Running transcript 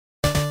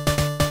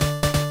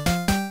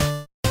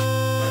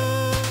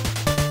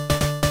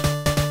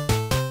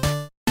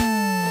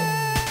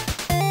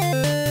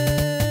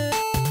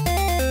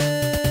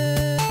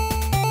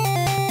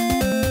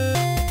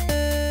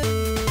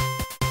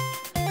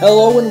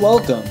Hello and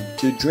welcome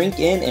to Drink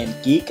In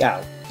and Geek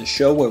Out, the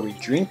show where we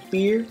drink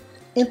beer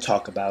and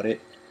talk about it.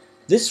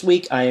 This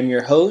week I am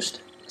your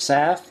host,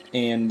 Saf,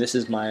 and this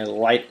is my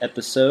Lite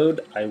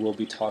episode. I will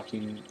be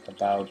talking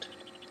about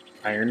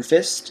Iron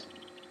Fist,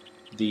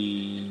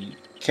 the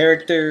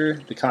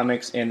character, the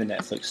comics, and the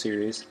Netflix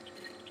series.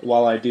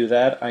 While I do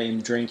that, I am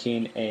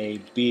drinking a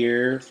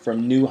beer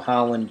from New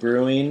Holland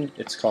Brewing.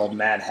 It's called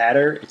Mad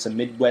Hatter. It's a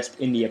Midwest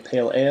India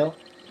Pale Ale,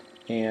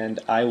 and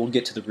I will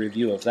get to the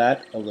review of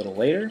that a little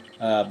later.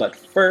 But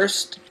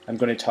first, I'm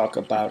going to talk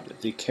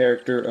about the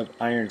character of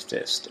Iron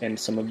Fist and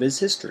some of his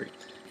history.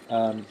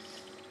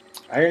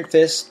 Iron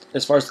Fist,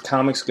 as far as the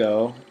comics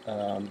go,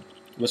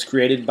 was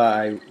created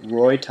by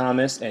Roy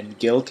Thomas and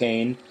Gil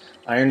Kane.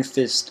 Iron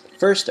Fist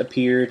first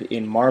appeared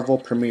in Marvel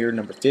Premiere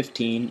number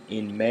 15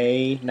 in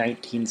May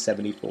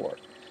 1974.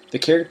 The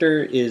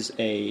character is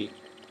a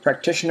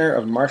practitioner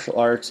of martial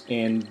arts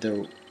and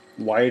the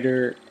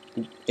wielder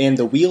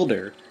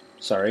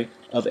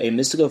of a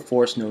mystical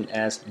force known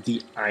as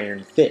the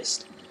Iron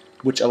Fist,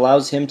 which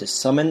allows him to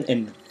summon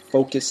and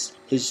focus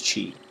his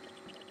chi.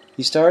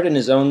 He starred in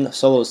his own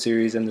solo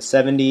series in the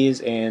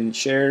 70s and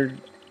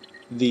shared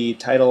the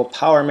title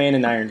Power Man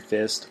and Iron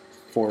Fist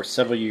for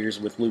several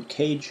years with Luke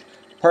Cage,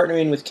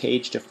 partnering with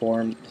Cage to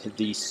form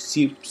the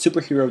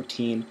superhero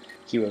team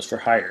Heroes for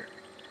Hire.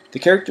 The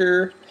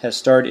character has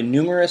starred in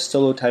numerous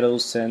solo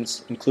titles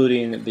since,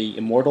 including The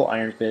Immortal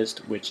Iron Fist,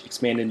 which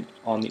expanded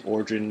on the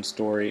origin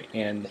story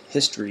and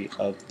history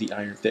of the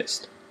Iron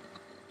Fist.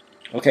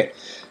 Okay,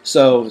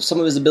 so some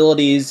of his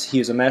abilities: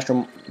 he is a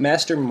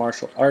master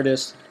martial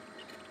artist.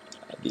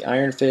 The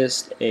Iron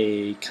Fist,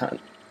 a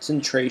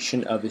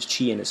concentration of his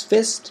chi in his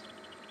fist,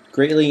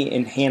 greatly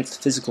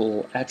enhanced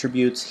physical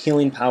attributes,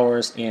 healing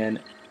powers, and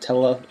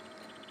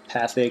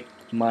telepathic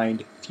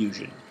mind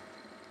fusion.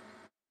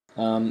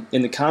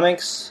 In the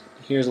comics,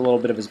 here's a little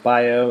bit of his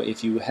bio.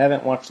 If you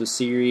haven't watched the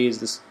series,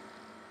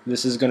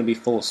 this is going to be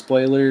full of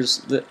spoilers.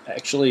 The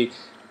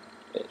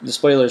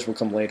spoilers will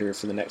come later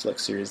for the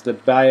Netflix series. The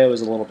bio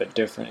is a little bit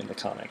different in the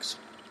comics.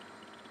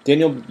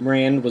 Daniel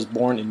Rand was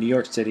born in New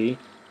York City.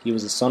 He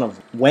was the son of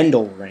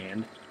Wendell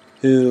Rand,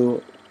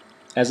 who,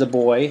 as a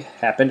boy,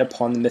 happened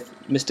upon the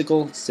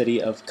mystical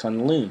city of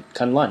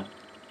Kunlun.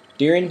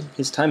 During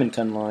his time in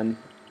Kunlun,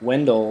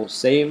 Wendell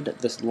saved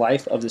the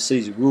life of the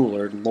city's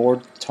ruler,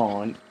 Lord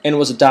Taun, and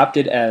was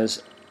adopted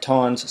as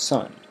Taun's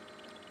son.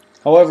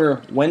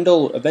 However,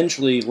 Wendell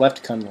eventually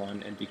left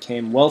Kunlun and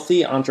became a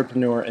wealthy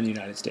entrepreneur in the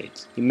United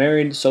States. He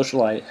married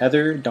socialite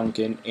Heather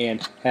Duncan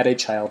and had a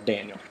child,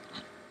 Daniel.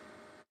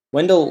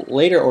 Wendell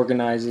later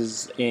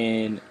organizes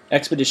an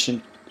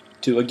expedition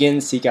to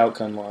again seek out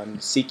Kunlun,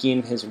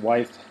 taking his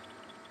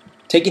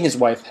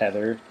wife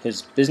Heather,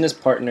 his business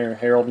partner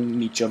Harold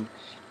Meacham,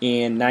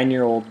 and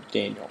 9-year-old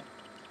Daniel.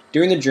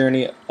 During the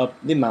journey up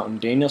the mountain,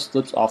 Daniel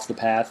slips off the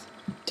path,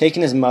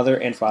 taking his mother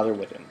and father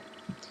with him.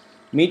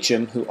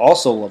 Meacham, who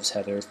also loves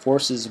Heather,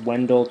 forces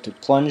Wendell to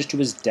plunge to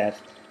his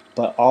death,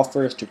 but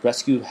offers to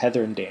rescue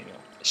Heather and Daniel.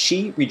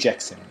 She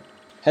rejects him.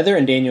 Heather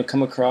and Daniel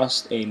come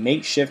across a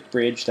makeshift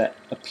bridge that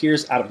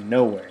appears out of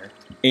nowhere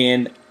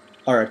and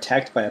are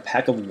attacked by a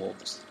pack of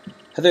wolves.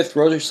 Heather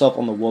throws herself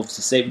on the wolves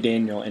to save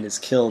Daniel and is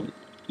killed,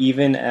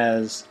 even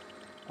as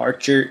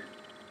archers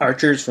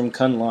from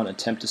Kunlun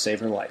attempt to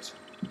save her life.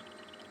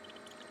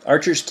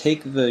 Archers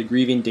take the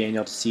grieving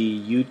Daniel to see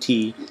Ut,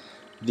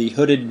 the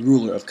hooded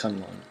ruler of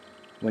Kunlun.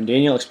 When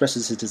Daniel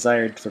expresses his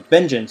desire for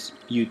vengeance,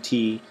 Ut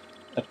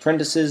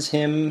apprentices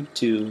him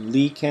to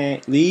Li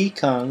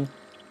Kung,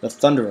 the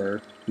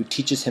Thunderer, who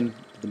teaches him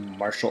the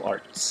martial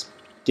arts.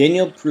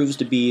 Daniel proves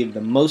to be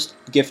the most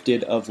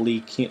gifted of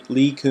Li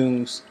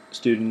Kung's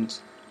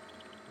students.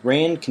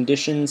 Rand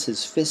conditions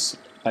his fists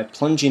by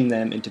plunging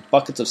them into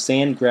buckets of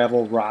sand,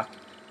 gravel, rock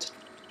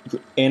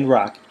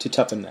to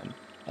toughen them.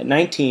 At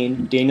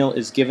 19, Daniel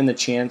is given the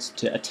chance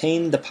to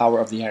attain the power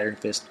of the Iron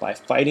Fist by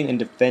fighting and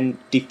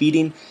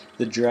defeating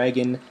the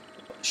dragon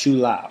Shu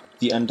Lao,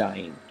 the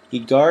Undying,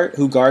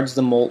 who guards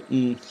the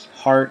molten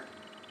heart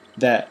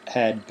that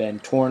had been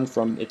torn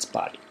from its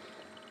body.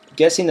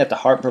 Guessing that the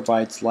heart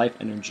provides life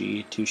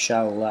energy to Shu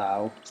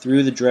Lao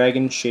through the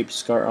dragon-shaped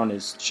scar on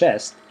his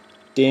chest,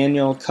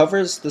 Daniel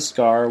covers the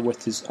scar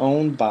with his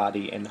own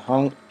body and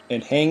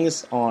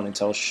hangs on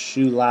until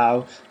Shu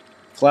Lao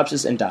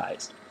collapses and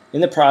dies, in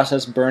the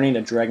process burning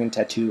a dragon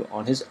tattoo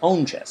on his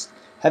own chest.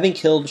 Having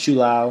killed Shu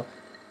Lao,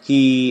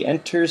 he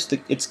enters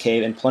its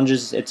cave and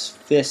plunges its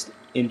fist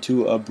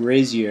into a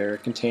brazier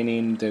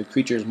containing the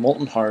creature's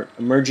molten heart,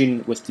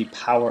 emerging with the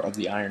power of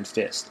the Iron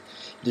Fist.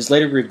 It is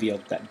later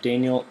revealed that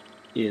Daniel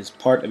is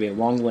part of a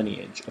long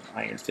lineage of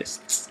Iron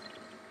Fists.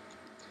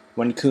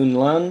 When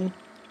Kunlun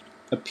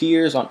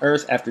appears on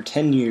Earth after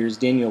 10 years,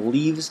 Daniel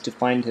leaves to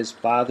find his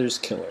father's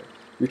killer.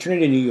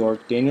 Returning to New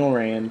York, Daniel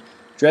Rand,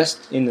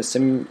 dressed in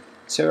the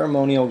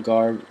ceremonial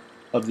garb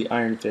of the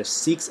Iron Fist,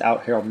 seeks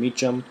out Harold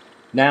Meacham,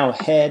 now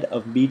head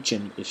of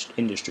Meacham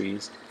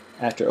Industries.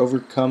 After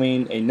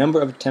overcoming a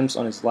number of attempts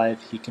on his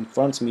life, he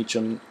confronts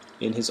Meacham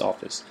in his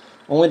office,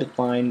 only to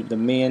find the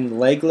man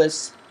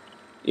legless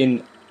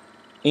in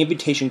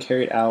amputation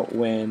carried out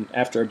when,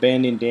 after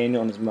abandoning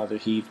Daniel and his mother,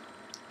 he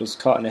was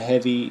caught in a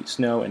heavy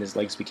snow and his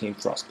legs became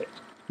frostbite.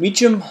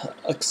 Meacham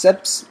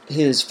accepts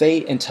his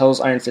fate and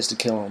tells Iron Fist to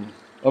kill him.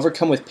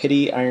 Overcome with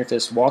pity, Iron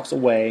Fist walks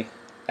away.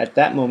 At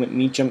that moment,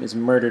 Meacham is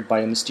murdered by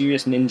a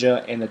mysterious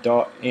ninja,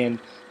 and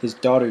his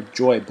daughter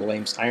Joy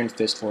blames Iron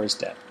Fist for his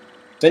death.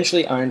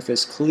 Eventually, Iron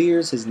Fist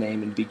clears his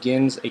name and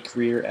begins a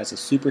career as a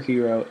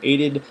superhero,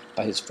 aided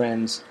by his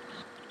friends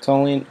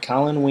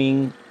Colin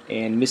Wing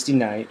and Misty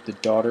Knight, the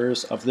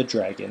daughters of the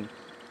dragon,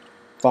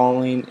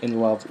 falling in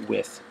love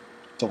with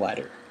the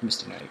latter,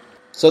 Misty Knight.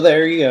 So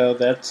there you go.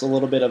 That's a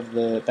little bit of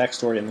the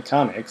backstory in the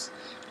comics.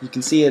 You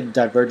can see it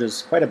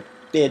diverges quite a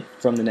bit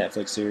from the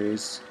Netflix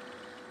series.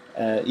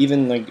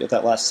 Even like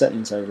that last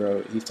sentence I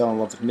wrote, he fell in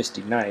love with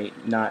Misty Knight,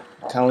 not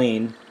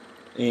Colleen.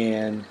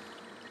 And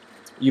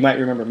you might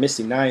remember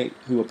Misty Knight,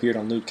 who appeared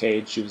on Luke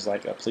Cage. She was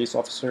like a police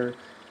officer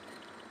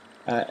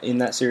in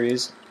that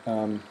series.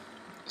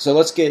 So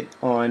let's get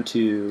on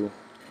to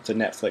the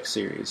Netflix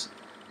series.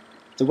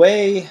 The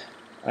way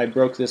I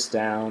broke this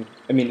down,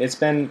 I mean, it's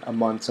been a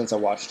month since I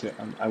watched it.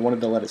 I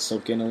wanted to let it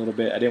soak in a little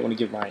bit. I didn't want to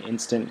give my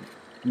instant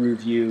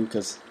review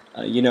because,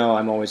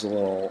 I'm always a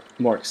little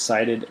more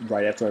excited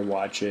right after I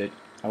watch it.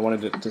 I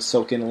wanted it to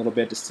soak in a little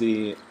bit to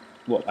see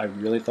what I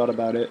really thought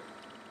about it.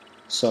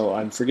 So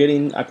I'm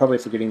probably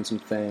forgetting some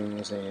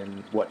things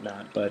and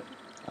whatnot, but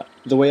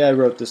the way I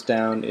wrote this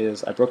down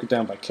is I broke it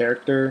down by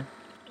character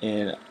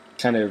and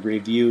kind of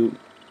review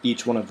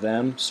each one of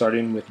them,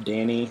 starting with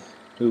Danny,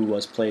 who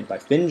was played by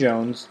Finn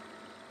Jones.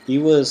 He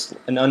was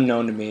an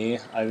unknown to me.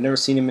 I've never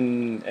seen him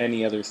in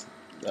any other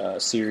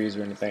series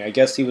or anything. I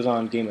guess he was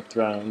on Game of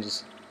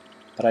Thrones,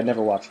 but I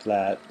never watched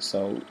that,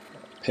 so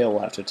Pale will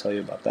have to tell you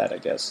about that, I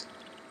guess.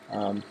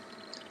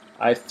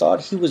 I thought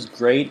he was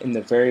great in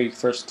the very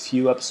first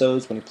few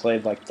episodes when he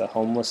played like the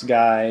homeless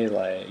guy,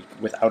 like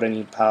without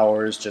any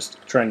powers, just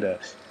trying to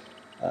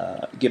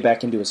get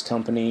back into his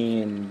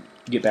company and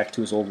get back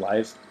to his old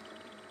life.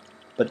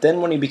 But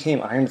then when he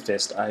became Iron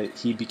Fist,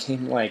 he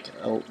became like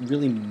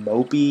really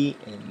mopey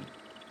and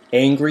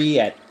angry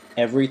at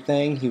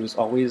everything. He was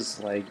always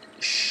like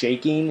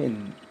shaking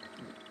and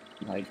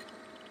like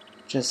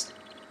just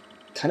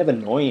kind of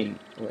annoying.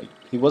 Like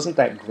he wasn't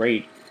that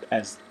great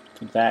as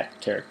that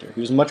character. He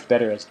was much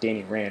better as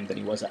Danny Rand than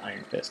he was at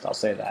Iron Fist, I'll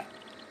say that.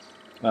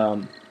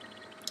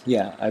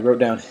 I wrote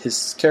down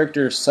his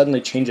character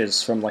suddenly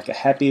changes from like a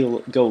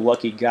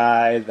happy-go-lucky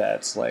guy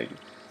that's like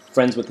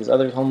friends with this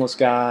other homeless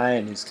guy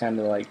and he's kind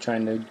of like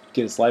trying to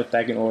get his life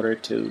back in order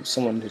to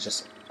someone who's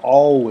just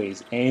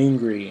always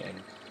angry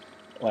and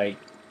like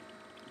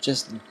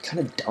just kind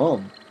of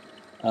dumb.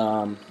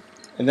 And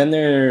then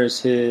there's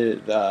his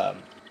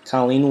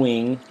Colleen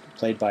Wing,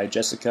 played by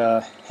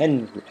Jessica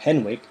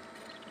Henwick,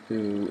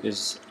 who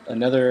is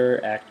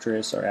another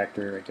actress or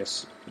actor, I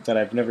guess, that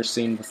I've never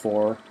seen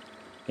before,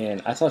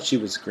 and I thought she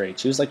was great.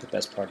 She was like the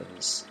best part of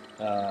this.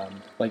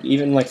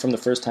 Even from the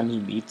first time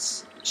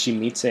she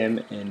meets him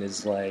and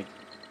is like,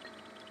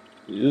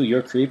 "Ooh,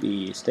 you're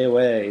creepy, stay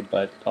away,"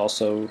 but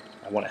also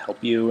I want to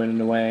help you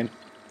in a way.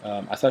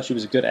 I thought she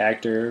was a good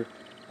actor.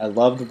 I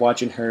loved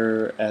watching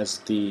her as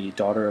the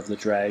daughter of the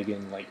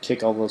dragon, like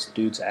kick all those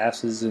dudes'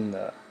 asses in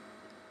the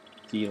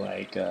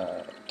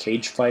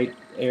cage fight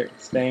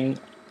thing.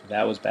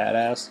 That was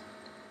badass.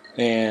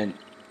 And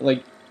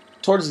like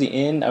towards the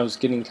end, I was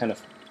getting kind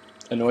of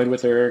annoyed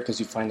with her because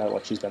you find out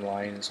like she's been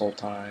lying this whole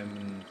time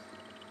and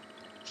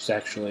she's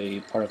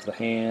actually part of the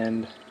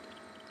Hand.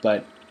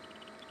 But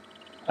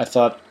I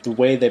thought the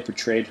way they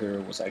portrayed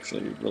her was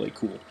actually really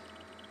cool.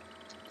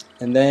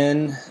 And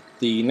then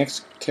the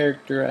next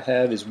character I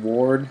have is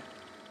Ward,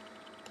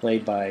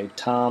 played by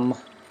Tom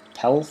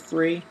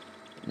Pelphrey,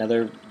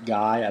 another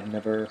guy I've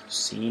never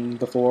seen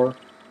before.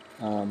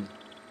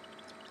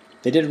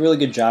 They did a really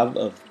good job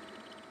of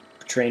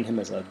portraying him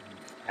as an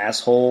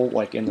asshole,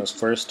 like in those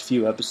first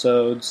few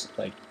episodes.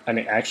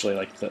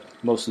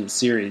 Most of the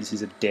series,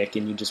 he's a dick,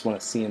 and you just want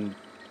to see him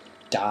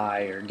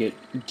die or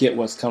get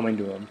what's coming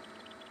to him.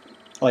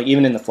 Like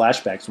even in the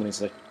flashbacks when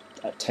he's like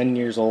 10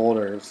 years old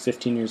or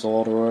 15 years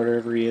old or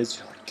whatever he is,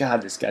 you're like,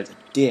 God, this guy's a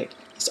dick.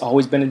 He's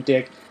always been a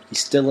dick.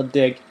 He's still a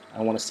dick.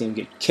 I want to see him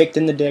get kicked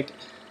in the dick.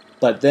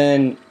 But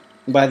then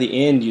by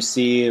the end, you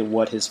see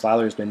what his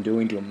father has been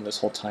doing to him this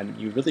whole time.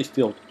 You really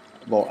feel,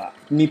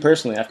 me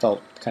personally, I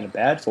felt kind of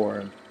bad for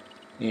him.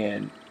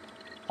 And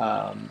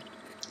I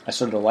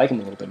started to like him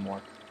a little bit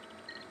more.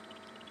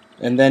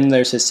 And then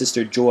there's his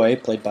sister Joy,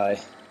 played by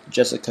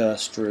Jessica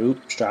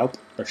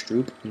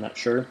Stroup, I'm not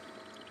sure.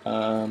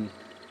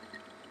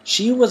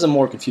 She was a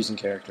more confusing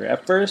character.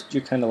 At first,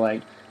 you're kind of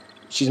like,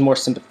 she's more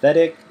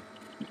sympathetic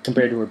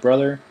compared to her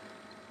brother,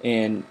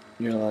 and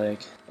you're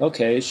like,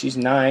 okay, she's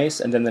nice.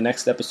 And then the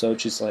next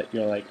episode,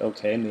 you're like,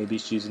 okay, maybe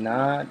she's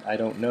not. I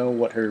don't know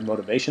what her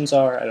motivations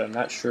are. I'm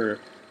not sure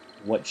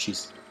what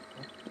she's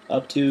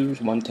up to.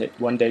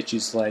 One day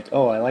she's like,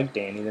 oh, I like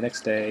Danny. The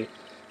next day,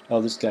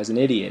 oh, this guy's an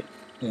idiot.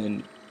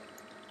 And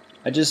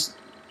I just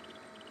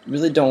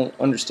really don't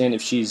understand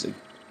if she's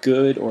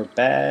good or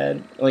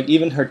bad. Like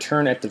even her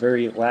turn at the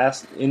very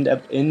last end,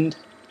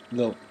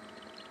 the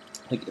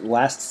like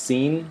last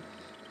scene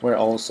where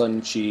all of a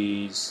sudden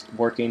she's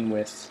working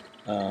with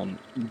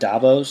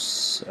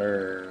Davos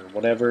or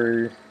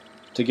whatever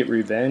to get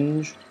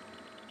revenge,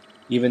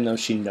 even though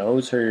she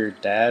knows her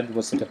dad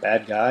was like a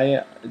bad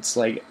guy. It's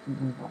like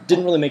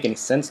didn't really make any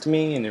sense to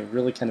me, and it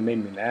really kind of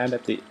made me mad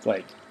at the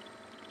like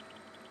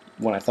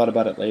when I thought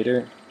about it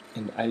later,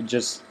 and I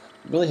just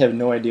really have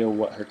no idea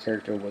what her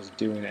character was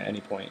doing at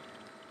any point.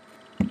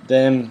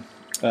 Then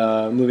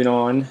moving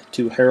on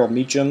to Harold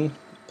Meacham,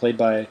 played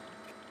by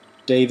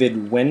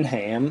David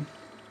Wenham.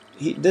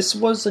 This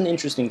was an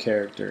interesting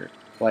character.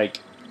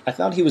 Like, I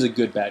thought he was a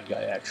good bad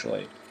guy,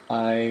 actually.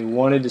 I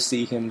wanted to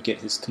see him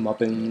get his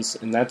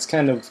comeuppance, and that's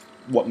kind of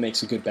what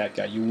makes a good bad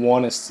guy. You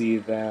want to see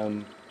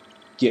them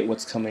get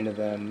what's coming to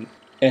them.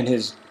 And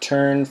his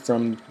turn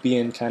from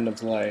being kind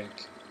of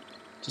like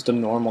just a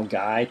normal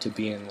guy to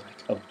being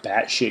like a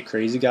batshit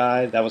crazy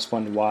guy, that was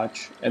fun to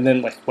watch. And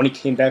then like when he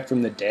came back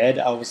from the dead,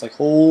 I was like,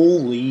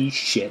 holy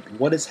shit,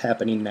 what is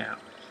happening now?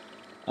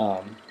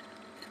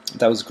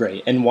 That was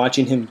great. And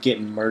watching him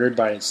get murdered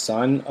by his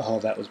son, oh,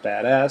 that was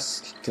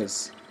badass.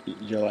 Because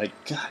you're like,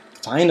 God,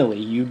 finally,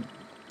 you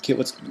get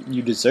what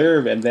you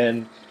deserve. And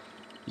then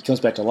he comes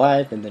back to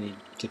life, and then he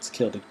gets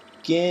killed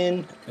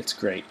again. It's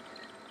great.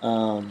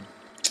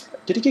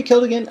 Did he get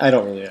killed again? I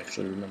don't really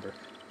actually remember.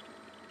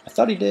 I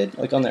thought he did,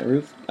 like on that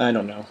roof. I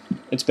don't know.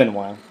 It's been a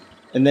while.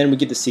 And then we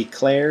get to see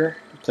Claire,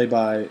 played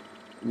by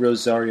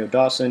Rosario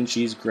Dawson.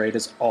 She's great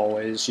as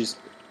always. She's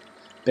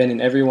been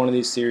in every one of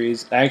these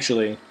series.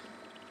 Actually,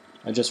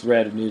 I just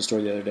read a news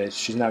story the other day.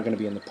 She's not going to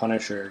be in The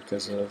Punisher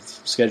because of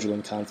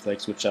scheduling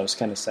conflicts, which I was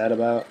kind of sad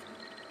about.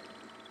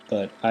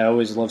 But I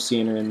always love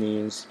seeing her in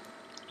these.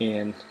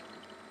 And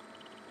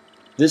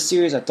this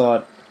series I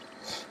thought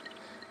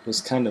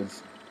was kind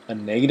of a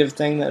negative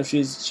thing that she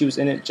was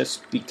in it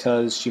just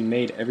because she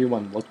made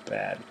everyone look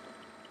bad.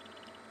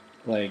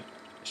 Like,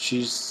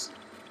 she's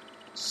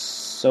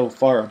so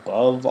far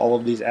above all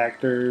of these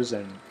actors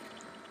and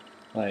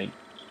like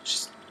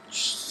she's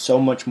so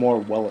much more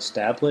well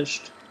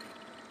established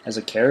as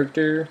a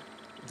character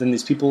than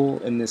these people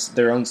in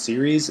their own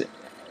series.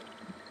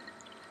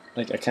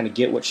 Like, I kind of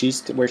get where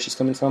she's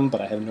coming from,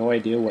 but I have no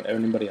idea what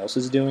anybody else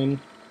is doing.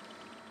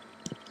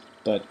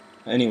 But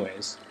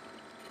anyways,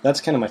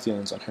 that's kind of my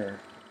feelings on her.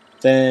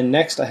 Then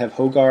next I have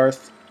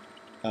Hogarth,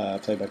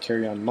 played by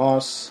Carrie-Anne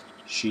Moss.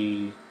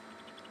 She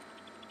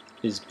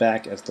is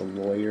back as the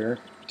lawyer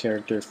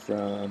character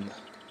from,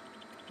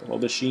 what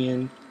was she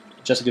in?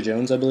 Jessica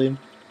Jones, I believe.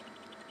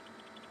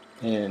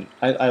 And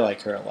I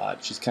like her a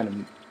lot. She's kind of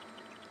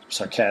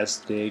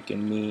sarcastic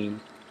and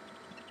mean.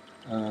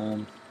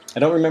 I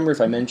don't remember if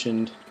I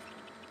mentioned...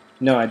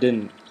 No, I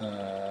didn't.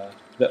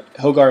 The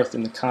Hogarth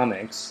in the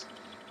comics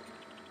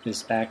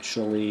is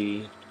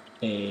actually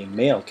a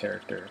male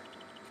character.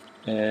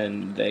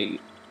 And they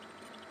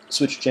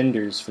switched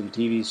genders for the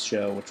TV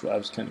show, which I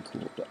was kind of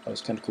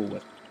cool.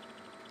 With.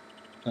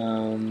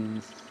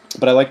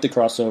 But I like the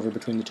crossover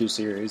between the two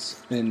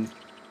series, and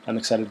I'm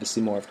excited to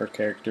see more of her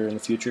character in the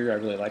future. I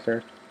really like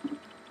her.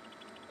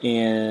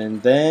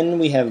 And then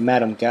we have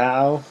Madame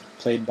Gao,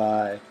 played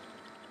by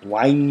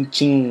Wang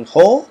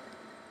Qing-ho.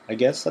 I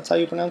guess that's how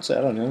you pronounce it.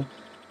 I don't know.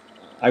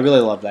 I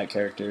really love that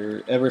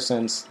character. Ever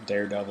since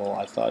Daredevil,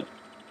 I thought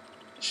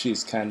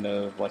she's kind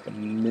of like a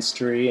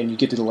mystery, and you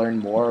get to learn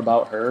more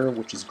about her,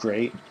 which is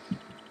great.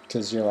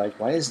 Because you're like,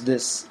 why is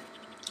this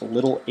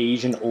little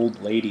Asian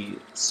old lady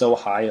so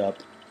high up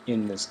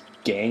in this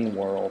gang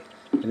world?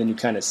 And then you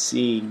kind of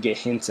get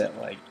hints at,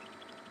 like,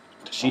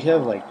 does she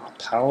have, like,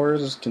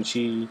 powers? Can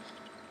she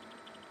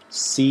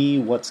see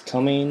what's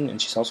coming? And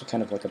she's also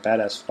kind of like a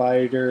badass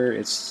fighter.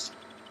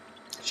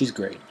 She's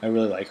great. I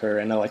really like her,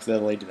 and I like the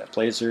lady that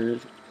plays her.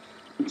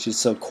 She's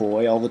so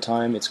coy all the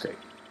time. It's great.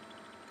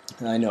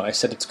 And I know, I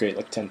said it's great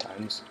like 10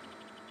 times.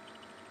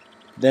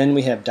 Then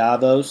we have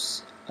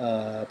Davos,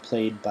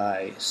 played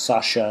by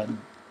Sacha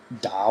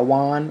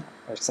Dhawan,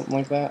 or something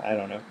like that. I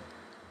don't know.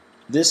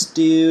 This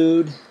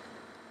dude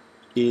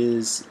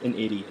is an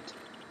idiot,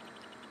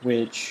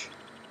 which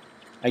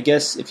I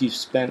guess if you've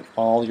spent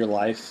all your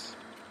life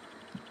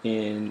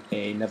in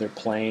another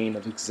plane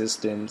of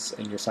existence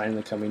and you're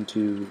finally coming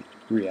to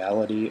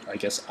reality, I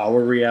guess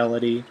our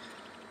reality,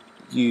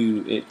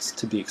 it's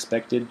to be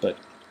expected, but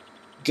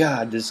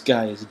God, this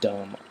guy is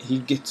dumb.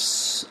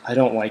 I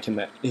don't like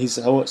him. He's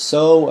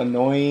so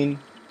annoying.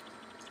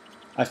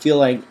 I feel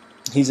like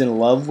he's in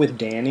love with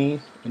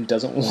Danny and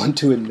doesn't want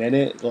to admit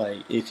it. Like,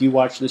 if you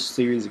watch this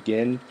series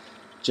again,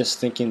 just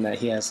thinking that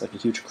he has like a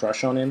huge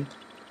crush on him,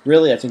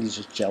 really, I think he's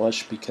just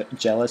jealous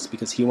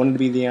because he wanted to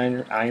be the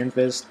Iron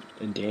Fist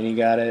and Danny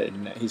got it,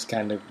 and he's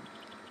kind of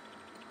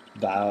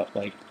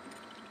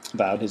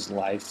vowed his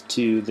life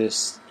to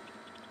this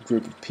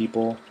group of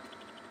people,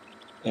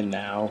 and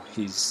now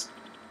he's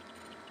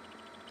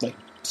like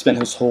spent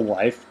his whole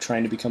life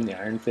trying to become the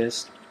Iron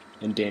Fist,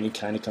 and Danny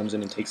kind of comes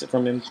in and takes it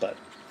from him. But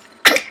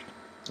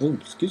oh,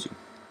 excuse you.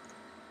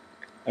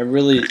 I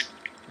really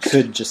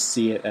could just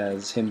see it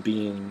as him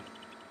being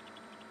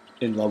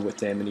in love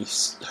with him, and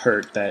he's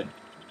hurt that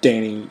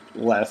Danny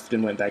left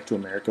and went back to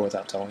America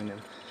without telling him.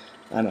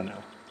 I don't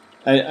know.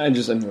 I'm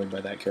just annoyed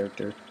by that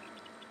character.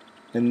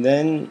 And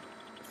then,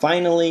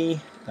 finally,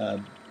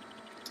 I'm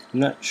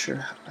not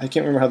sure. I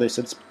can't remember how they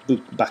said it.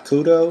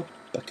 Bakudo.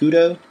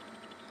 Bakudo.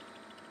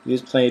 He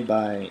was played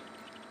by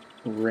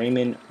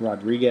Raymond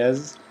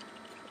Rodriguez,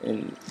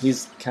 and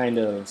he's kind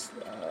of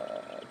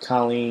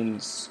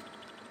Colleen's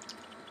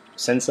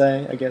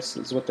sensei, I guess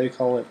is what they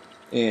call it.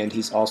 And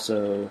he's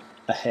also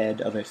a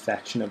head of a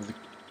faction of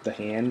the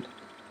Hand.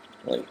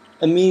 Like,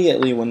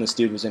 immediately when this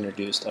dude was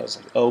introduced, I was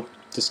like, oh,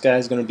 this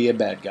guy's going to be a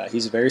bad guy.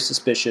 He's very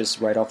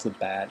suspicious right off the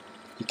bat.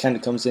 He kind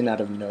of comes in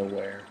out of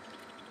nowhere.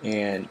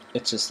 And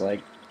it's just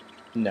like,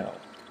 no,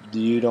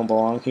 you don't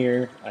belong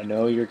here. I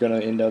know you're going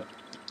to end up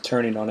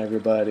turning on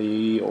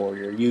everybody, or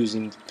you're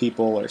using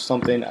people or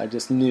something. I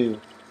just knew,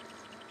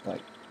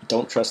 like,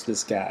 don't trust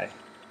this guy.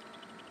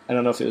 I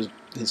don't know if it was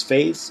his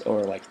face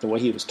or, like, the way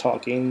he was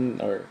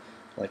talking, or,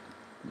 like,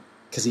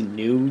 because he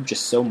knew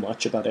just so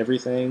much about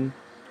everything.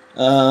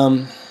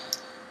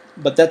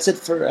 But that's it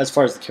for as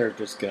far as the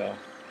characters go.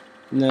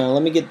 Now,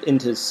 let me get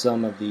into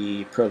some of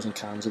the pros and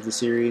cons of the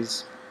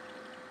series.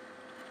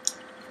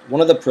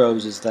 One of the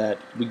pros is that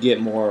we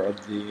get more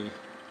of the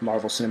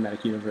Marvel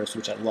Cinematic Universe,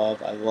 which I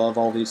love. I love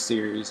all these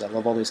series. I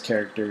love all these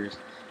characters.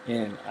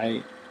 And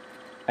I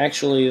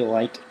actually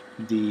like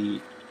the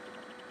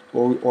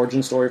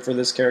origin story for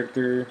this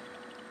character.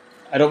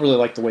 I don't really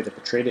like the way they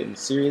portrayed it in the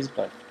series,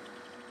 but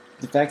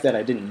the fact that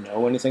I didn't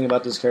know anything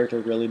about this character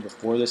really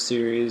before this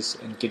series,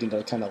 and getting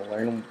to kind of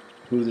learn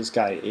who this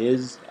guy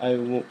is, I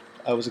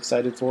was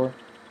excited for.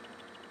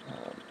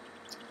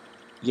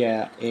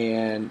 Yeah,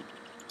 and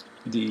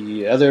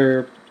the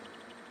other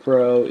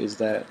pro is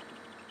that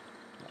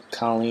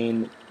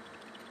Colleen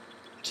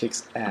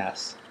kicks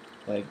ass.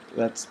 Like,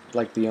 that's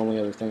like the only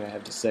other thing I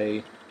have to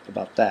say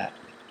about that.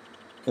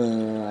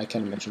 I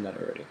kind of mentioned that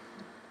already.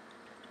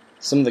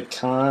 Some of the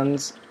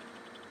cons,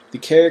 the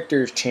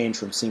characters change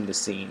from scene to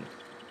scene.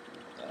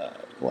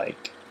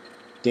 Like,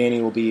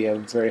 Danny will be a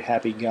very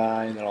happy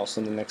guy, and then all of a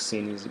sudden the next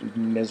scene he's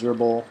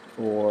miserable,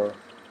 or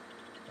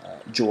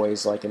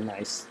Joy's like a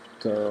nice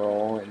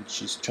girl, and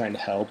she's trying to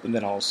help, and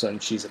then all of a sudden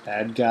she's a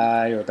bad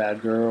guy, or a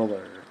bad girl,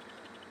 or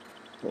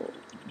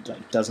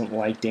like, doesn't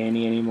like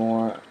Danny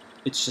anymore.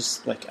 It's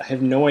just, like, I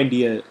have no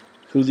idea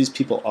who these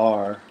people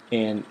are,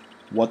 and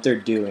what they're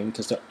doing,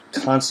 because they're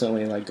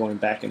constantly, like, going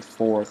back and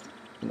forth.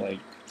 Like,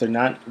 they're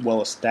not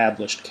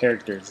well-established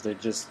characters. They're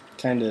just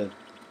kind of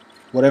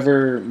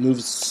whatever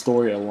moves the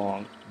story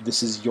along.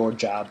 This is your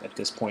job at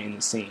this point in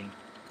the scene.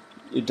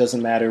 It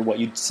doesn't matter what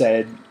you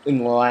said in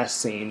the last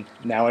scene.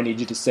 Now I need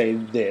you to say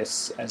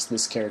this as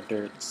this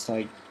character. It's,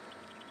 like,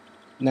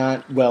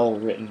 not well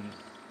written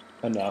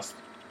enough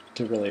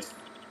to really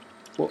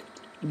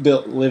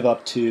live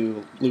up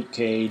to Luke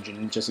Cage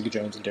and Jessica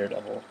Jones and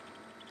Daredevil.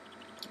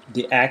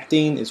 The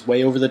acting is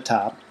way over the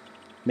top.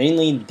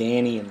 Mainly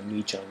Danny and the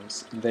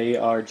Meachums. They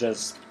are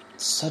just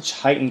such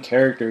heightened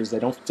characters. They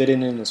don't fit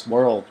in this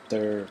world.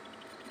 They're,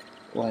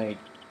 like,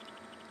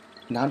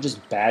 not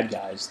just bad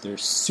guys. They're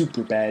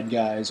super bad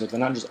guys. Or they're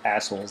not just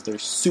assholes. They're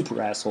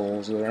super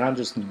assholes. Or they're not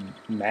just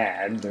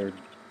mad. They're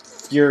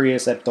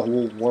furious at the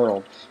whole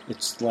world.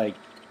 It's like,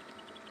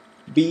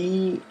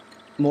 be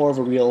more of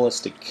a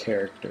realistic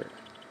character.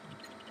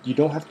 You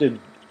don't have to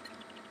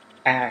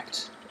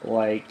act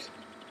like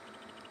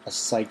a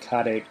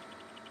psychotic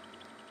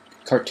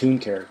cartoon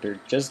character.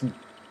 Just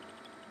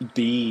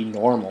be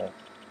normal.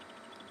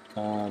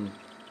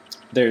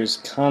 There's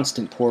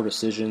constant poor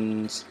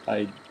decisions.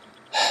 I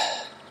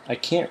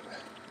can't,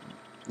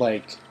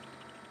 like,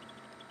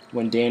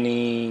 when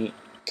Danny,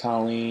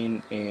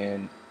 Colleen,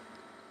 and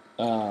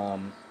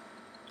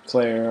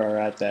Claire are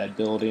at that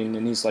building,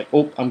 and he's like,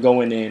 oh, I'm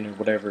going in, or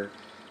whatever.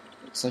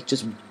 It's like,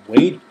 just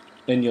wait,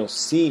 and you'll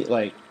see,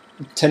 like,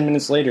 10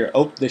 minutes later,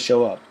 oh, they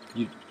show up.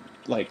 You,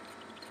 like,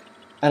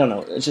 I don't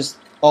know, it's just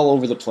all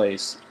over the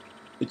place.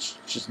 It's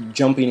just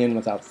jumping in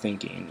without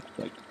thinking,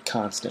 like,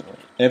 constantly.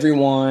 Every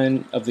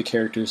one of the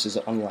characters is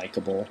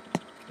unlikable,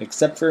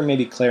 except for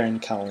maybe Claire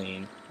and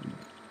Colleen.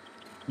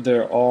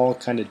 They're all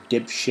kind of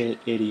dipshit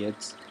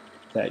idiots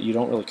that you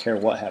don't really care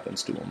what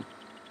happens to them.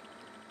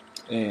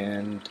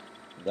 And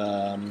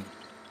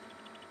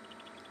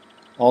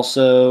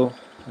also,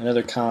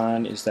 another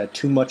con is that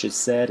too much is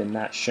said and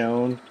not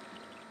shown,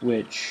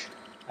 which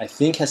I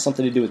think has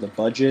something to do with the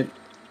budget.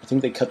 I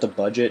think they cut the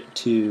budget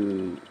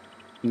to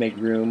make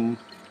room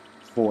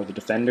for the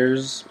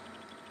Defenders,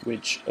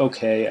 which,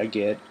 okay, I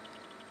get,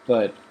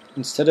 but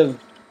instead of,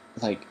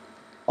 like,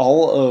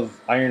 all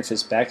of Iron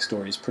Fist's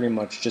backstory is pretty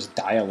much just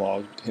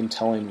dialogue, him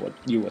telling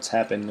what's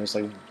happened. There's,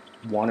 like,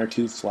 one or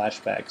two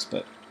flashbacks,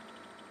 but,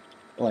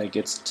 like,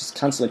 it's just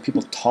constantly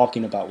people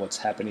talking about what's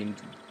happening.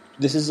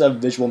 This is a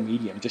visual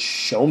medium. Just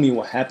show me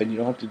what happened. You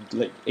don't have to,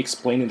 like,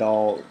 explain it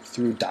all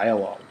through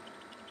dialogue.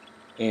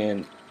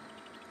 And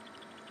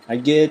I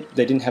get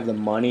they didn't have the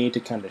money to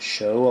kind of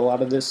show a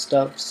lot of this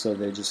stuff, so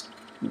they just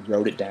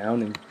wrote it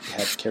down and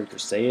had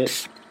characters say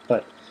it.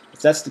 But if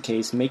that's the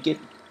case, make it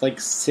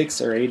like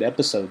 6 or 8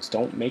 episodes.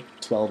 Don't make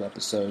 12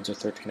 episodes or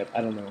 13.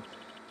 I don't know.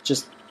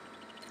 Just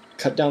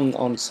cut down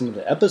on some of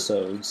the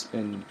episodes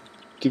and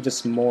give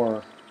us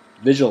more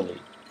visually.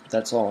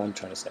 That's all I'm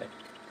trying to say.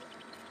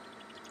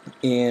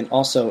 And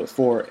also,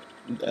 for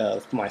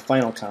my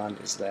final con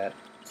is that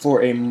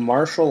for a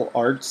martial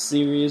arts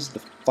series,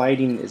 the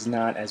fighting is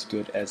not as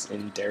good as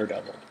in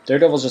Daredevil.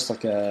 Daredevil's just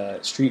like a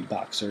street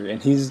boxer,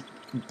 and he's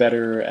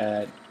better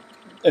at...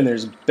 And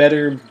there's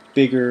better,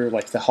 bigger...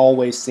 Like, the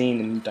hallway scene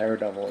in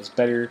Daredevil is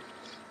better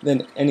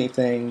than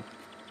anything...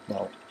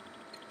 Well,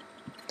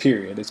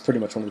 period. It's pretty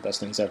much one of the best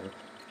things ever.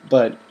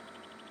 But,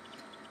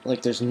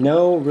 like, there's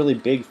no really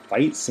big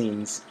fight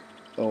scenes,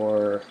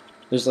 or...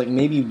 There's, like,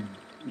 maybe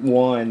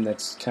one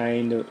that's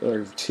kind of...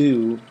 Or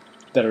two...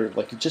 that are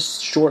like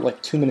just short,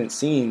 like 2-minute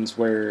scenes,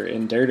 where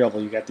in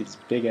Daredevil you got these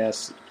big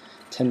ass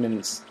 10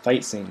 minutes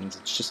fight scenes.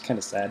 It's just kind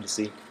of sad to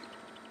see.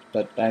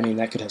 But I mean,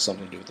 that could have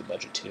something to do with the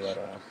budget too. I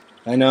don't know.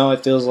 I know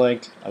it feels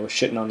like I was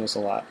shitting on this a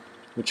lot,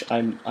 which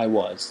I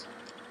was.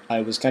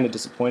 I was kind of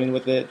disappointed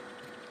with it,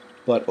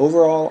 but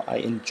overall I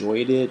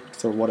enjoyed it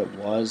for what it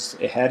was.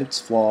 It had its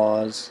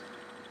flaws,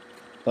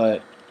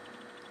 but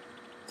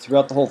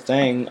throughout the whole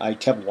thing, I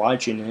kept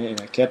watching it,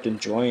 and I kept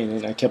enjoying it,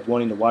 and I kept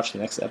wanting to watch the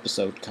next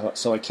episode,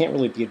 so I can't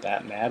really be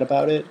that mad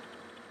about it.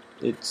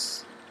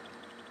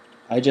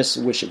 I just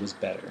wish it was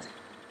better.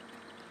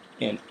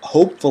 And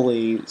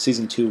hopefully,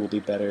 Season 2 will be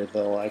better.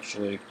 They'll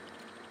actually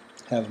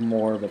have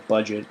more of a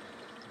budget.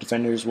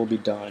 Defenders will be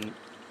done.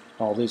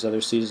 All these other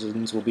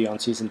seasons will be on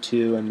Season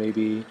 2, and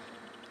maybe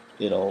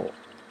it'll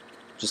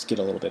just get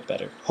a little bit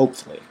better.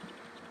 Hopefully.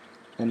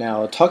 And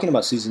now, talking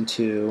about Season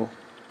 2,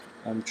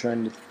 I'm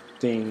trying to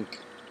think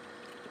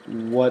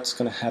what's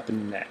going to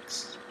happen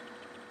next.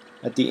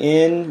 At the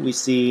end, we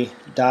see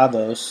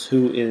Davos,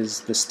 who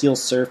is the Steel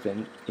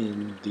Serpent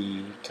in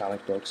the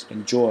comic books,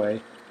 and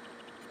Joy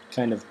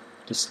kind of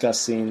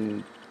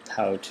discussing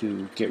how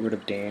to get rid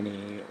of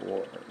Danny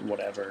or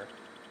whatever.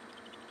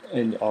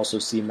 And also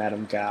see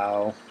Madame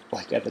Gao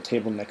like at the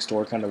table next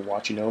door kind of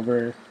watching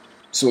over.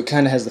 So it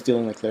kind of has the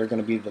feeling like they're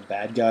going to be the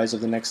bad guys of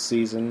the next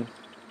season.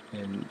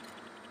 And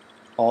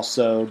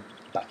also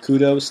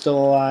Bakudo is still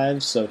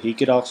alive, so he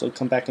could also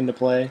come back into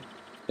play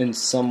in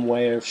some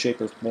way or shape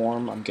or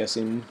form. I'm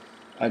guessing.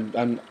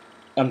 I'm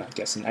not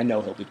guessing. I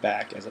know he'll be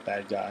back as a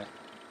bad guy,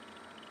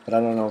 but I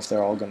don't know if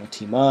they're all going to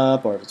team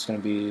up or if it's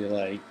going to be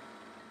like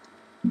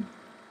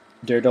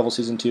Daredevil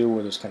Season 2,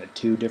 where there's kind of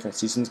 2 different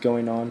seasons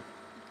going on.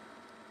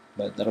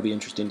 But that'll be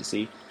interesting to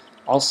see.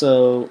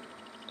 Also,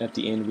 at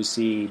the end, we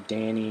see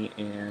Danny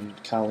and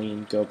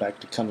Colleen go back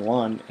to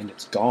Kunlun, and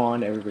it's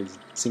gone. Everybody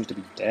seems to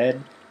be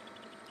dead.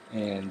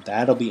 And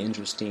that'll be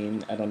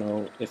interesting. I don't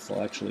know if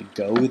they'll actually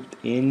go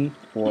in,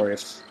 or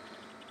if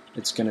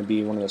it's going to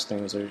be one of those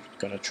things they're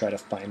going to try to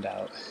find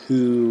out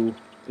who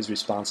is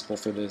responsible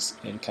for this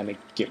and kind of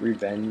get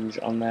revenge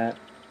on that.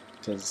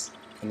 Because,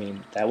 I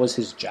mean, that was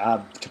his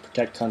job, to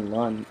protect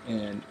Kunlun,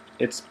 and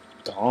it's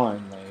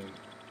gone. Like,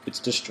 it's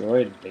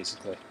destroyed,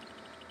 basically.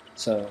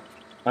 So,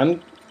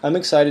 I'm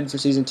excited for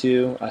Season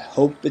 2. I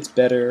hope it's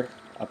better.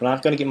 I'm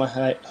not going to get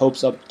my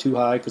hopes up too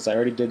high, because I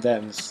already did that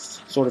and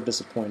was sort of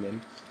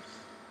disappointed.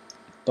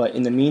 But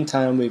in the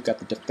meantime, we've got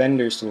the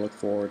Defenders to look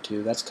forward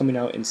to. That's coming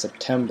out in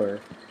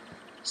September.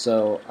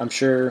 So I'm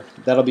sure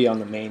that'll be on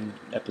the main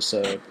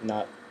episode.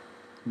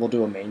 We'll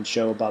do a main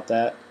show about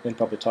that and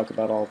probably talk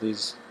about all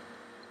these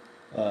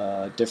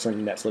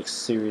different Netflix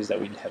series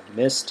that we have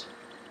missed.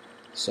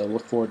 So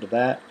look forward to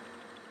that.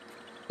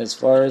 As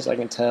far as I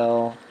can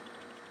tell,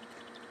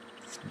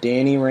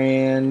 Danny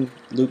Rand,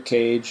 Luke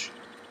Cage,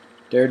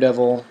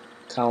 Daredevil,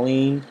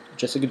 Colleen,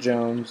 Jessica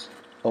Jones,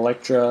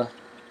 Elektra,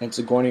 and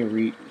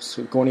Sigourney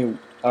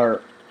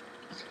are...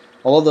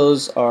 All of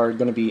those are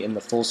going to be in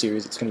the full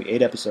series. It's going to be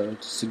 8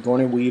 episodes.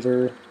 Sigourney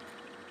Weaver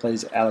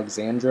plays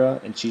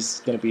Alexandra, and she's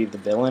going to be the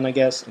villain, I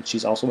guess, and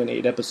she's also in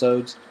 8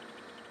 episodes.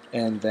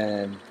 And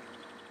then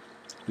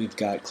we've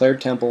got Claire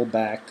Temple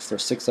back for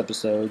 6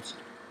 episodes.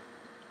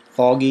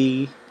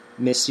 Foggy,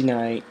 Misty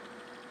Knight,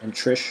 and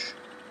Trish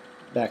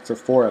back for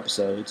 4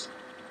 episodes.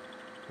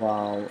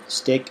 While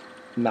Stick,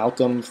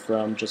 Malcolm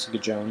from Jessica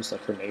Jones,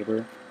 like her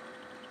neighbor,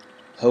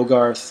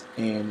 Hogarth,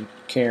 and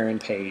Karen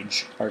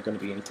Page are going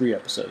to be in 3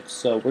 episodes.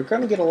 So we're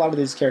going to get a lot of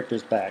these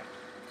characters back,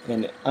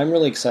 and I'm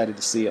really excited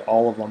to see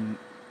all of them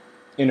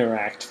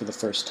interact for the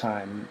first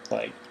time.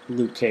 Like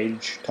Luke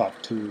Cage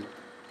talk to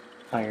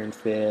Iron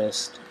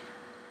Fist,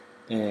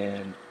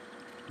 and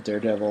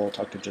Daredevil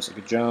talk to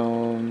Jessica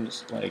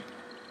Jones. Like,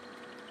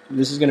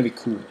 this is going to be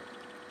cool.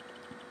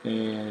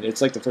 And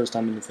it's like the first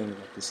time anything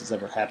like this has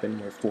ever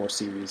happened, where 4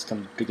 series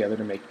come together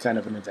to make kind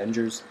of an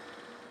Avengers.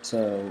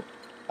 So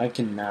I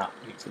cannot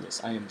wait for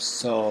this. I am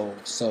so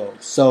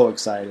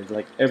excited.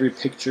 Like, every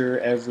picture,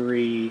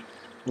 every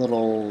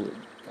little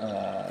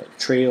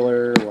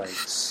trailer, like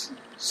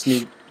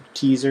sneak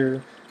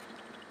teaser.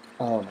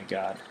 Oh my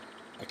god.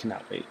 I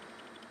cannot wait.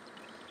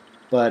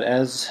 But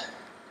as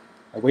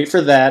I wait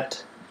for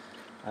that,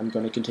 I'm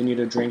going to continue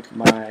to drink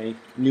my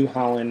New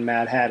Holland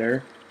Mad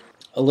Hatter.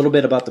 A little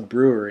bit about the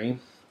brewery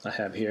I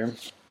have here.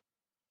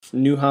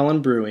 New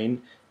Holland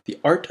Brewing, the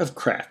art of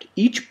craft.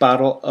 Each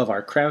bottle of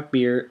our craft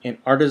beer and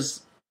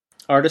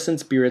Artisan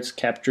Spirits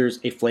captures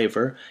a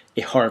flavor,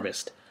 a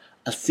harvest,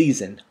 a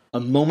season, a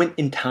moment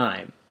in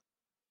time.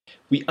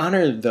 We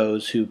honor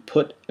those who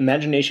put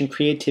imagination,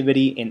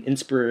 creativity, and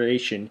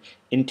inspiration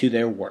into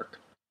their work.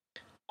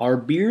 Our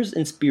beers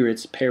and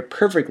spirits pair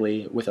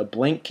perfectly with a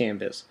blank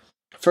canvas,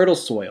 fertile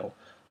soil,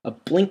 a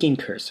blinking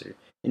cursor,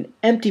 an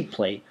empty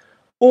plate,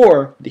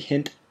 or the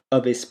hint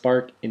of a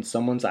spark in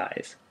someone's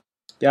eyes.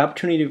 The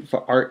opportunity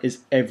for art is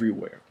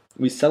everywhere.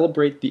 We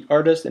celebrate the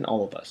artist in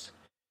all of us.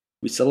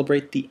 We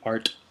celebrate the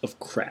art of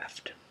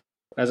craft.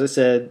 As I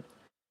said,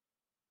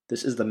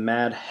 this is the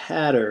Mad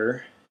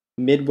Hatter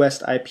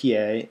Midwest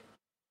IPA,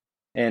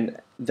 and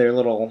their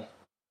little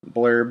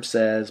blurb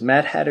says,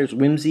 Mad Hatter's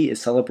whimsy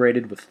is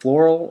celebrated with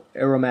floral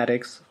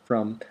aromatics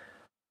from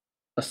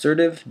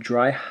assertive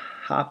dry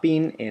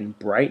hopping and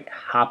bright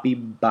hoppy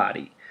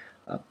body,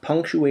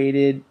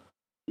 punctuated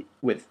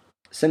with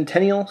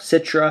Centennial,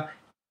 Citra,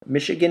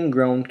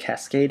 Michigan-grown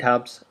Cascade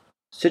hops,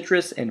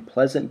 citrus and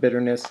pleasant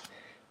bitterness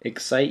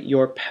excite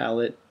your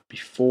palate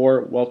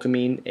before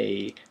welcoming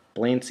a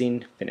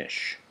glancing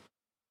finish.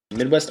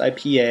 Midwest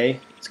IPA,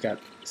 it's got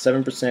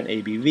 7%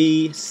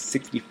 ABV,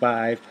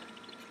 65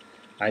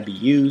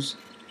 IBUs.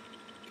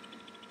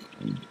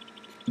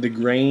 The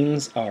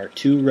grains are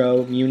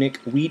 2-row Munich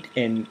wheat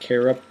and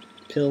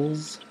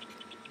carapils.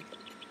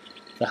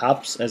 The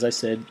hops, as I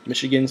said,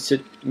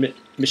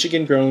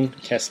 Michigan-grown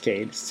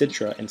Cascade,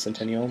 Citra, and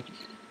Centennial.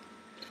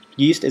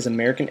 Yeast is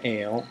American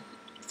ale,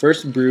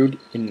 first brewed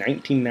in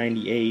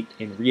 1998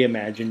 and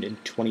reimagined in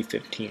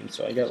 2015.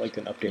 So I got like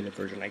an updated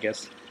version, I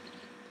guess.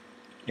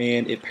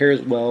 And it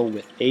pairs well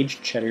with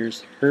aged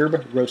cheddars,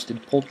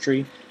 herb-roasted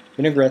poultry,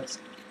 vinaigrettes,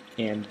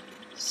 and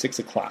 6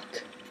 o'clock.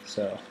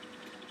 So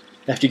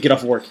after you get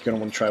off work, you're going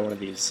to want to try one of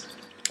these.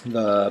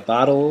 The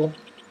bottle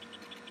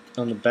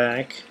on the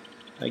back,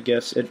 I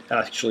guess it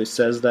actually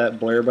says that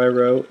blurb I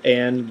wrote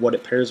and what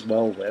it pairs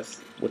well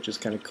with, which is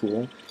kind of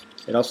cool.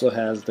 It also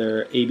has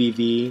their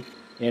ABV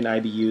and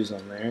IBUs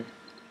on there,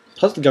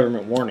 plus the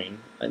government warning.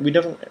 We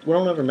don't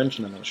ever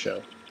mention them on the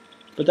show,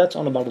 but that's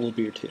on a bottle of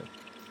beer too.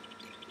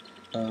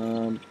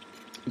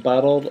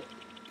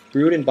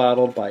 Brewed and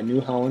bottled by New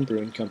Holland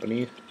Brewing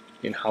Company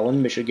in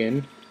Holland,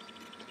 Michigan.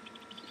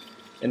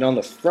 And on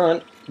the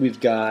front, we've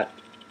got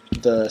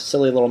the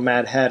silly little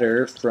Mad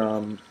Hatter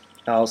from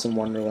Alice in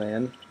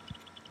Wonderland,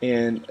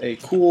 and a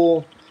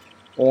cool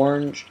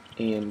orange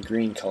and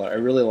green color. I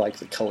really like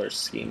the color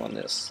scheme on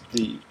this.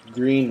 The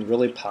green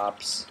really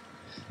pops,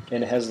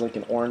 and it has like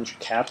an orange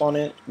cap on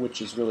it,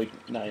 which is really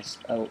nice.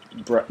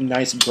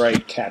 Nice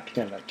bright cap to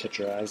kind of catch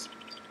your eyes.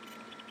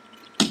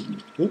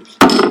 Oops.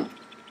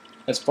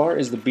 As far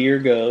as the beer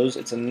goes,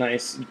 it's a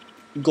nice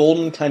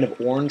golden kind of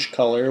orange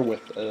color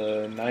with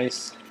a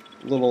nice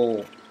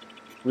little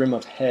rim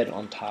of head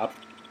on top.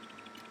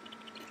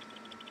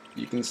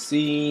 You can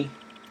see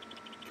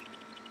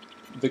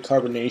the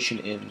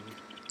carbonation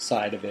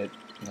inside of it,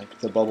 like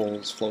the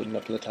bubbles floating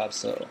up to the top,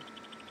 so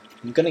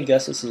I'm going to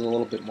guess this is a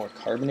little bit more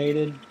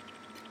carbonated,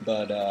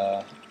 but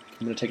I'm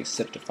going to take a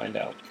sip to find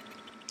out.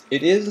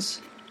 It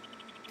is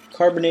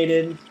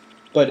carbonated,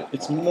 but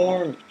it's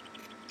not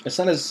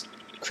as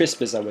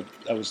crisp as I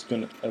was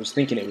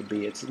thinking it would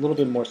be. It's a little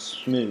bit more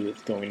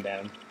smooth going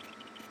down.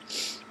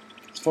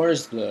 As far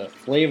as the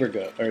flavor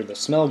or the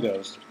smell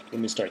goes,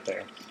 let me start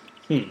there.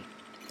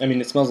 I mean,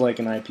 it smells like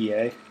an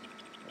IPA.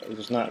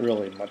 There's not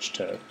really much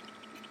to.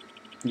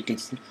 I can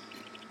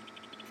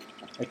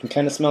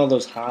kind of smell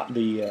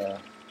the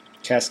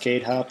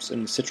Cascade hops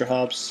and the Citra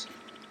hops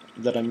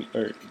that I'm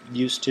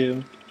used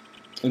to,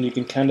 and you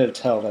can kind of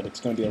tell that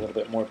it's going to be a little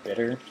bit more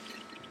bitter,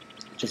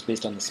 just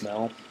based on the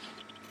smell.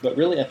 But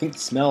really, I think the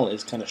smell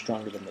is kind of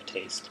stronger than the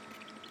taste.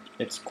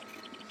 It's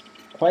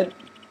quite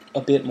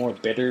a bit more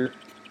bitter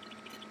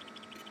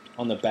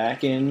on the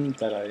back end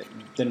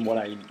than what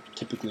I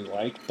typically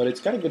like, but it's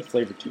got a good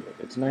flavor to it.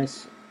 It's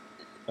nice,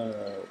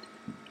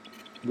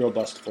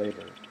 robust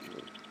flavor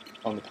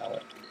on the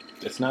palate.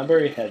 It's not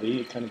very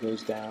heavy. It kind of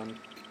goes down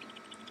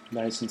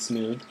nice and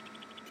smooth,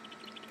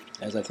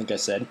 as I think I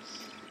said.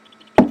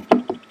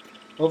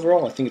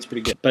 Overall, I think it's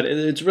pretty good, but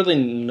it's really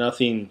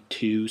nothing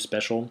too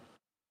special.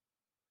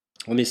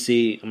 Let me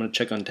see. I'm going to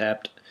check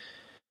Untappd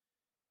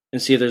and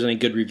see if there's any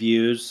good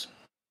reviews.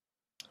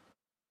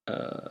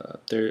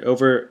 There are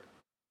over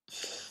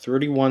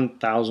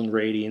 31,000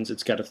 ratings.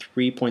 It's got a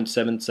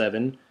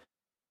 3.77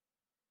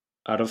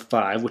 out of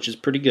 5, which is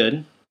pretty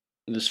good.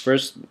 This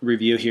first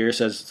review here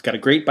says it's got a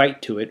great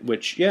bite to it,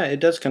 which, yeah,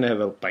 it does kind of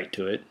have a bite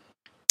to it.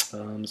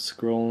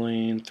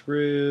 Scrolling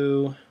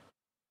through,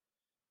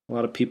 a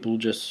lot of people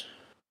just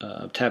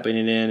tapping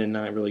it in and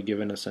not really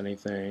giving us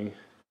anything.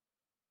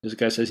 This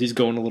guy says he's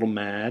going a little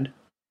mad.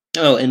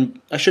 Oh, and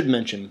I should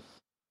mention,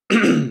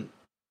 the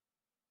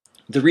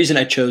reason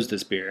I chose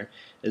this beer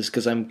is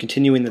because I'm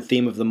continuing the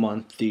theme of the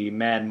month, the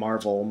Mad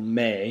Marvel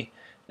May,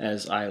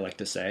 as I like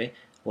to say.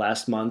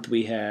 Last week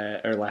we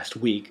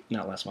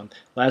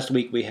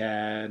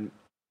had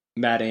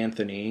Mad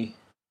Anthony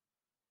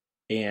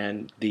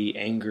and the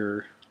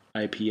Anger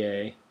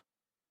IPA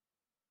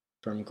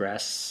from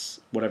Grass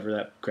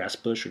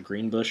Bush or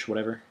Green Bush,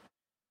 whatever.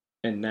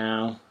 And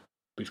now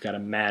we've got a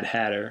Mad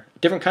Hatter.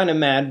 Different kind of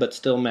mad, but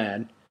still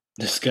mad.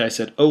 This guy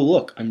said, "Oh,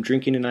 look, I'm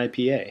drinking an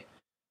IPA."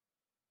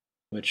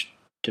 Which,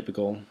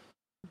 typical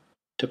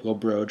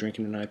bro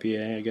drinking an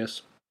IPA, I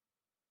guess.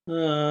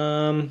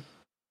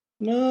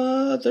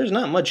 There's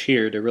not much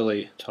here to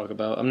really talk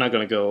about. I'm not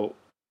going to go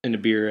into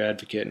Beer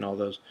Advocate and all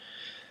those.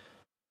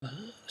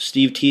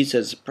 Steve T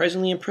says,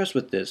 surprisingly impressed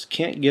with this.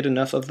 Can't get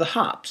enough of the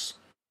hops.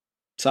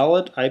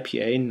 Solid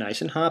IPA,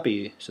 nice and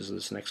hoppy, says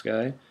this next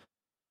guy.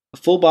 A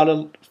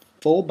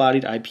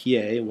full-bodied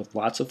IPA with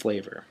lots of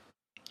flavor.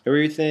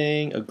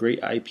 Everything a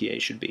great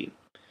IPA should be.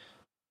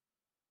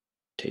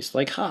 Tastes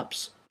like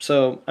hops.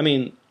 So, I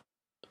mean,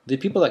 the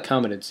people that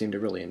commented seem to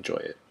really enjoy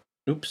it.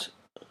 Oops.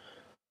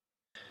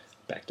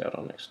 Backed out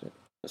on accident.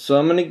 So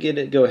I'm going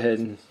to go ahead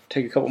and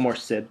take a couple more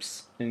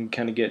sips and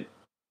kind of get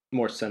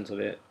more sense of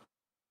it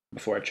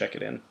before I check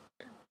it in.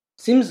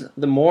 Seems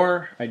the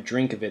more I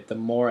drink of it, the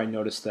more I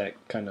notice that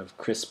kind of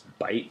crisp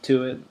bite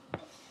to it,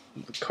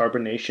 the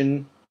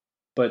carbonation,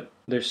 but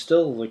there's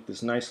still like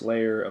this nice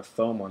layer of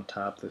foam on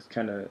top that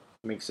kind of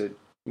makes it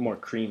more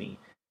creamy.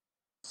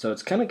 So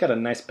it's kind of got a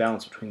nice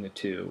balance between the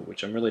two,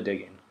 which I'm really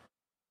digging.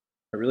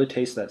 I really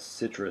taste that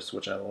citrus,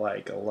 which I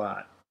like a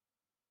lot.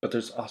 But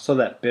there's also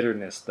that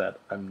bitterness that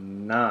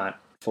I'm not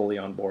fully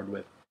on board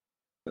with.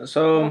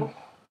 So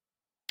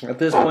at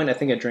this point, I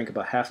think I drank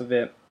about half of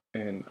it,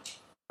 and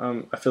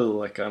I feel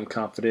like I'm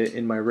confident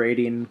in my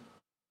rating.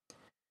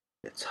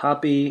 It's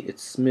hoppy,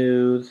 it's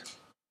smooth,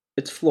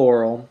 it's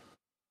floral,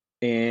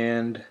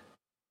 and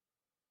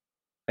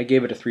I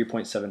gave it a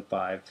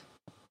 3.75.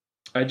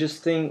 I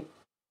just think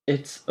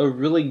it's a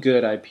really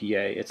good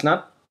IPA. It's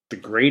not the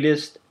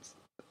greatest,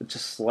 it's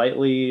just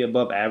slightly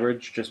above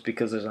average just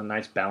because there's a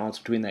nice balance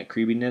between that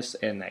creaminess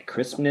and that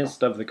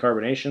crispness of the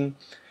carbonation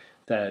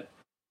that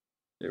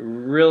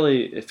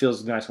it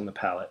feels nice on the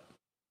palate.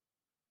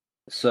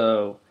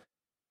 So,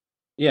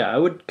 yeah, I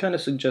would kind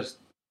of suggest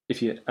I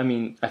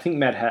think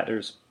Mad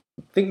Hatter's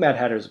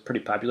a pretty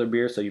popular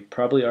beer, so you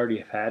probably already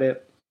have had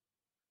it.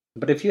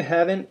 But if you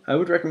haven't, I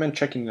would recommend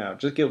checking it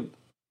out. You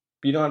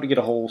don't have to get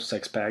a whole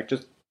 6-pack.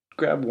 Just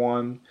grab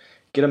one,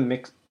 get a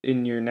mix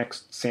in your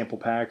next sample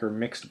pack or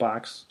mixed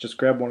box. Just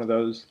grab one of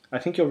those. I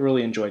think you'll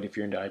really enjoy it if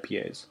you're into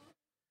IPAs.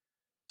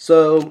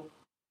 So,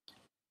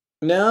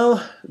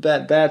 now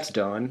that that's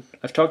done,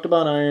 I've talked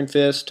about Iron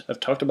Fist, I've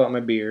talked about my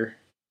beer,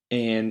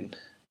 and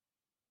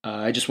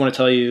I just want to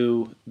tell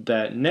you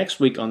that next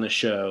week on the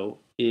show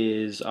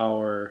is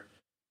our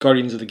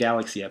Guardians of the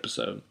Galaxy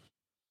episode.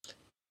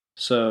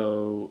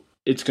 So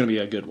it's going to be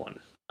a good one.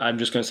 I'm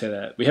just going to say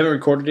that. We haven't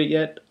recorded it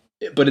yet,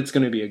 but it's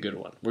going to be a good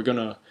one. We're going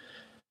to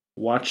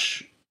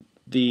watch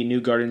the new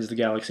Guardians of the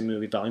Galaxy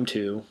movie, Volume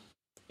 2,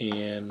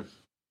 and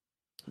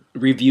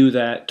review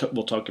that.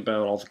 We'll talk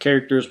about all the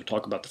characters. We'll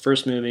talk about the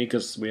first movie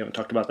because we haven't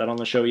talked about that on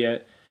the show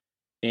yet.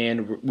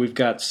 And we've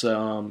got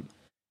some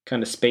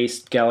kind of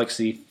space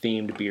galaxy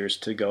themed beers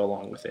to go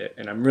along with it.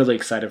 And I'm really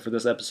excited for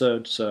this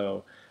episode,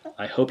 so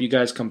I hope you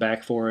guys come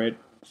back for it.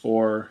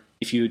 Or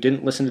if you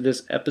didn't listen to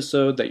this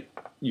episode, that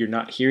you're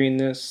not hearing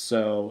this,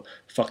 so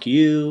fuck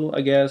you,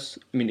 I guess.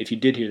 I mean, if you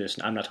did hear this,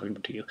 I'm not talking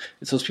to you.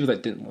 It's those people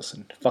that didn't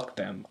listen. Fuck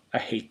them. I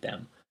hate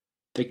them.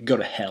 They can go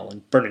to hell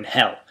and burn in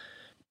hell.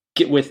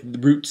 Get with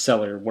Root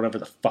Cellar, whatever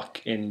the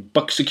fuck, and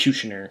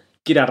Bucksecutioner.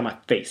 Get out of my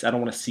face. I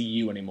don't want to see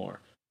you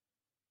anymore.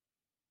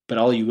 But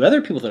all you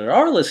other people that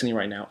are listening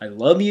right now, I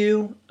love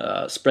you.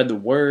 Spread the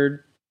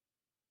word.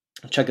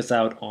 Check us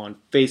out on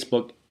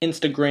Facebook,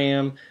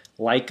 Instagram.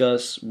 Like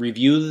us.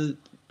 Review.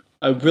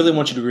 I really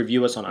want you to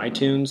review us on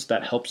iTunes.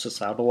 That helps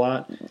us out a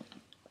lot.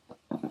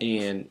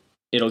 And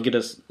it'll get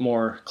us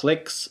more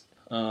clicks.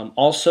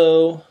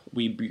 Also,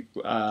 we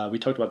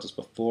talked about this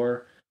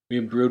before. We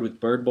brewed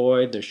with Bird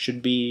Boy. There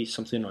should be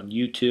something on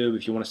YouTube.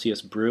 If you want to see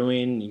us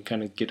brewing, you can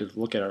kind of get a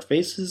look at our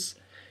faces.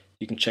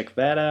 You can check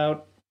that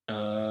out.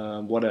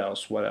 What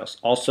else?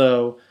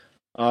 Also,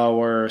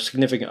 our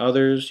significant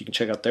others, you can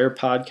check out their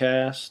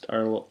podcast,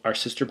 our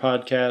sister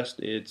podcast.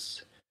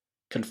 It's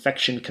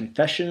Confection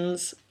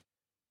Confessions.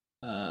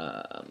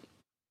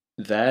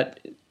 That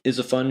is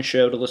a fun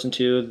show to listen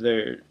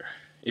to.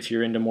 If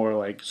you're into more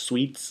like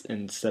sweets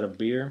instead of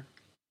beer.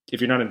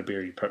 If you're not into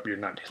beer, you're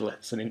not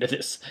listening to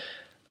this.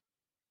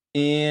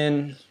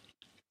 And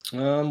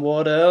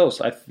what else?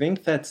 I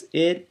think that's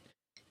it.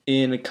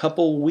 In a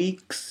couple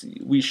weeks,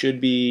 we should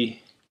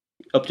be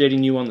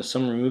updating you on the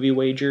summer movie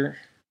wager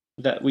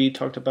that we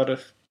talked about a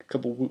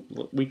couple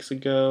weeks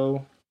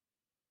ago.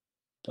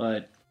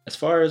 But as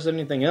far as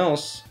anything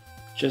else,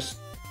 just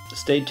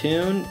stay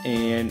tuned,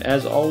 and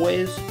as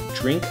always,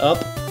 drink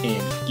up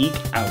and geek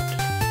out.